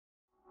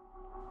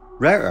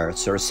Rare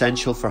earths are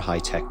essential for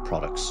high-tech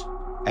products,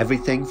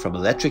 everything from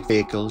electric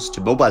vehicles to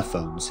mobile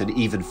phones and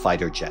even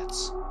fighter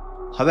jets.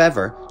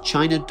 However,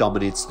 China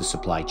dominates the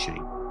supply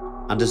chain,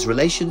 and as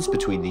relations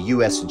between the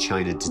US and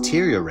China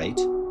deteriorate,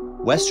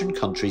 Western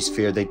countries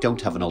fear they don't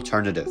have an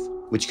alternative,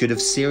 which could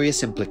have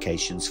serious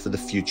implications for the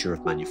future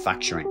of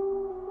manufacturing.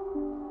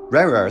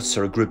 Rare earths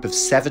are a group of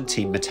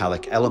 17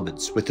 metallic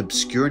elements with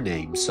obscure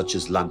names such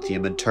as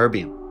lanthanum and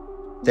terbium.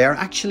 They are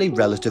actually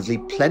relatively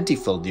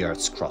plentiful in the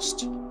Earth's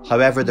crust.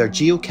 However, their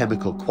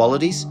geochemical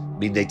qualities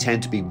mean they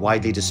tend to be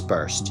widely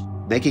dispersed,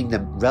 making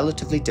them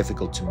relatively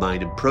difficult to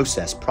mine and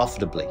process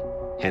profitably,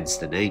 hence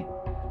the name.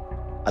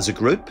 As a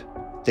group,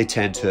 they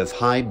tend to have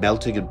high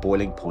melting and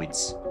boiling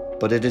points,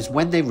 but it is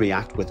when they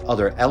react with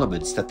other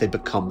elements that they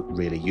become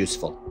really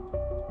useful.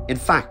 In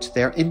fact,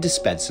 they are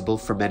indispensable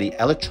for many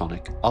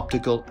electronic,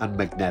 optical and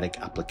magnetic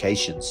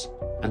applications,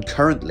 and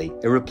currently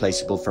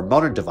irreplaceable for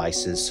modern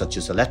devices such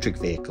as electric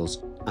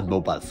vehicles and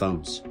mobile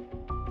phones.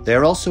 They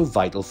are also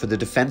vital for the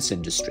defense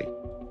industry.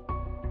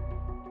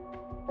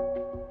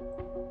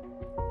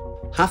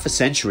 Half a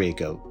century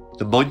ago,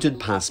 the Mountain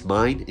Pass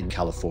mine in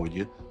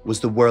California was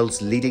the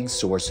world's leading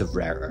source of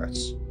rare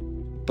earths.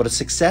 But a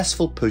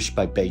successful push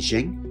by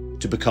Beijing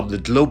to become the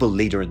global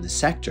leader in the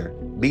sector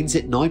means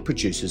it now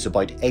produces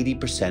about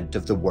 80%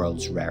 of the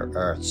world's rare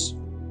earths.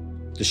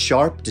 The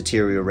sharp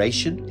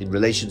deterioration in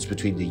relations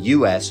between the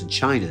US and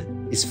China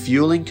is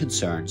fueling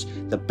concerns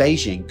that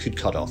Beijing could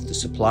cut off the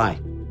supply.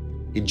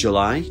 In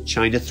July,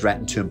 China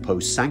threatened to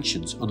impose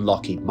sanctions on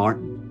Lockheed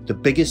Martin, the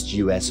biggest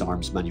US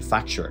arms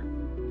manufacturer.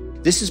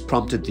 This has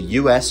prompted the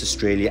US,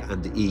 Australia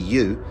and the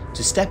EU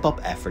to step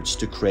up efforts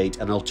to create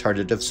an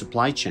alternative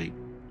supply chain.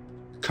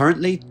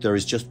 Currently, there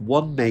is just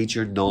one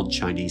major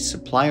non-Chinese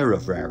supplier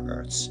of rare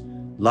earths,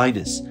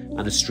 Lynas,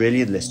 an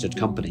Australian-listed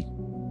company.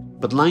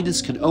 But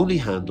Lynas can only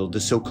handle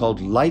the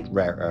so-called light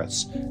rare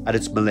earths at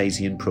its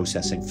Malaysian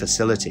processing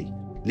facility,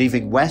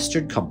 leaving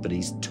Western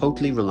companies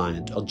totally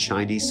reliant on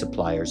Chinese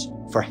suppliers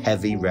for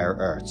heavy rare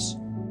earths.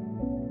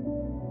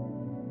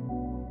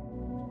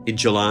 In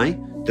July,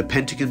 the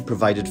Pentagon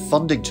provided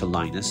funding to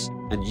Lynas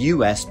and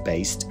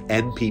US-based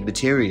MP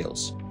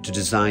Materials to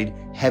design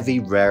heavy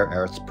rare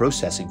earth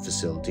processing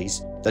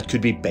facilities that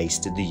could be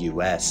based in the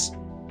US.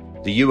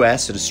 The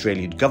US and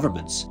Australian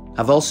governments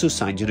have also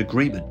signed an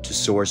agreement to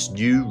source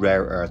new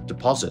rare earth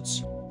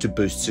deposits to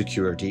boost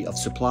security of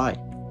supply.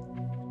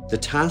 The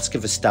task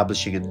of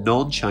establishing a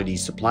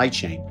non-Chinese supply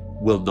chain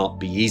will not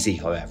be easy,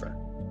 however.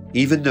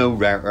 Even though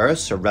rare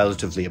earths are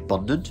relatively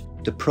abundant,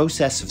 the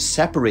process of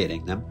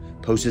separating them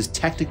poses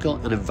technical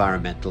and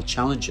environmental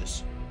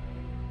challenges.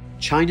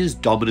 China's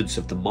dominance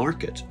of the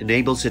market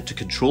enables it to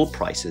control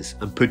prices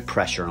and put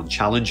pressure on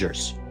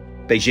challengers.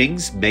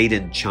 Beijing's Made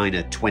in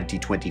China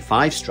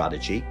 2025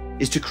 strategy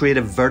is to create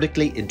a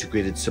vertically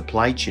integrated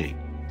supply chain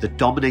that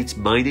dominates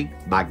mining,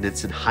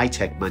 magnets and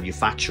high-tech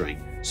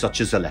manufacturing,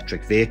 such as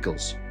electric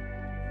vehicles.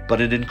 But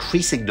an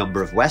increasing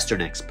number of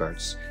Western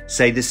experts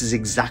say this is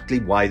exactly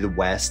why the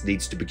West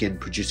needs to begin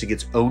producing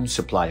its own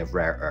supply of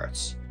rare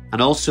earths,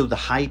 and also the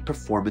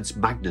high-performance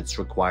magnets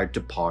required to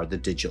power the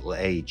digital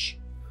age.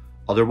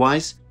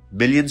 Otherwise,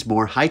 millions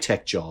more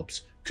high-tech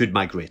jobs could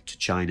migrate to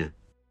China.